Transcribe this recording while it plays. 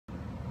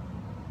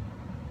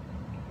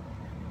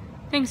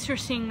Thanks for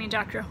seeing me,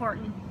 Dr.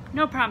 Horton.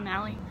 No problem,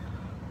 Allie.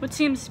 What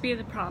seems to be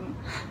the problem?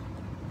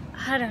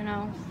 I don't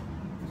know.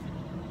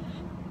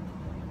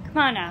 Come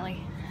on,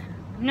 Allie.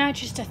 I'm not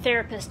just a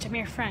therapist, I'm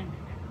your friend.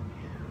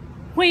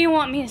 What do you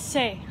want me to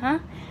say, huh?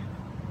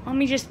 Want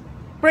me to just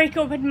break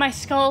open my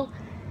skull?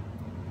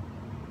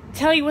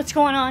 Tell you what's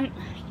going on?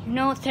 You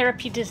know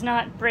therapy does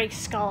not break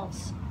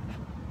skulls.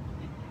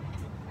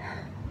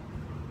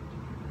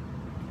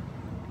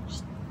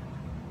 Just...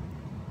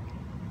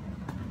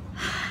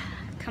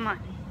 Come on.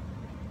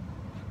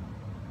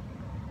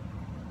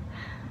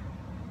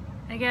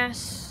 I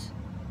guess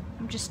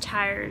I'm just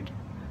tired.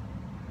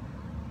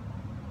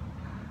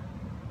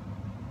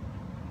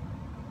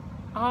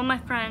 All my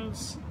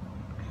friends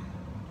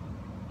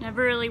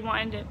never really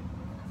wanted to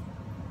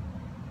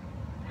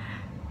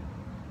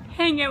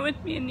hang out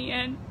with me in the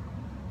end.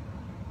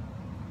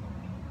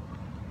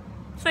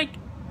 It's like,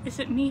 is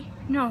it me?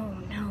 No.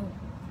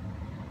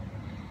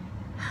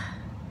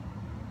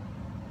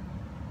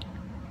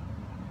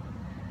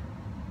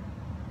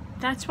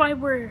 That's why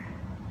we're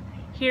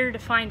here to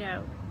find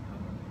out.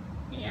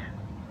 Yeah.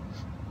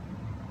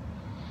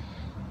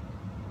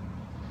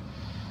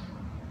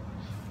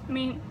 I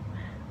mean,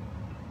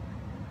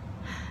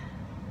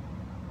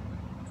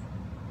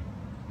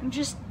 I'm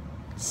just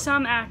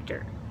some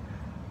actor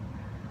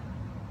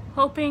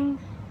hoping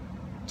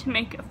to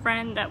make a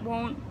friend that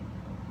will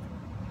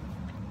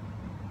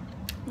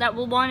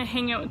want to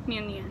hang out with me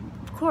in the end.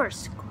 Of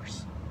course.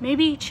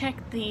 Maybe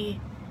check the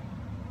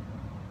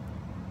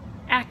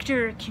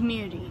actor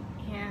community.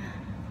 Yeah.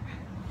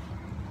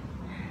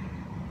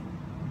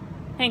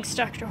 Thanks,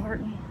 Dr.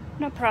 Horton.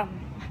 No problem.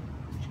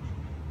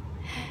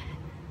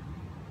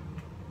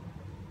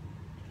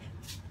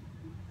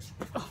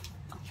 Oh,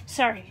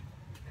 sorry.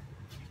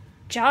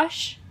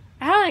 Josh?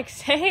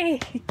 Alex, hey!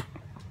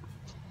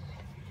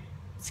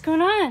 What's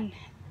going on?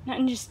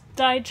 Nothing, just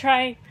thought I'd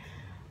try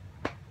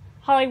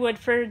Hollywood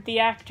for the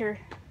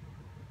actor-ness.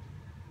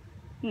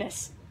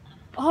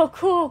 Oh,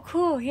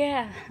 cool,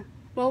 yeah.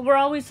 Well, we're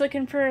always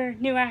looking for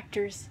new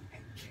actors.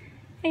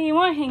 Hey, you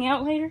wanna hang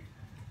out later?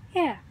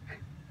 Yeah.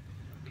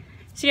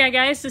 So yeah,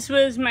 guys, this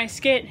was my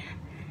skit.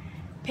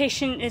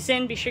 Patient is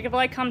in. Be sure to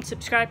like, comment,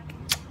 subscribe.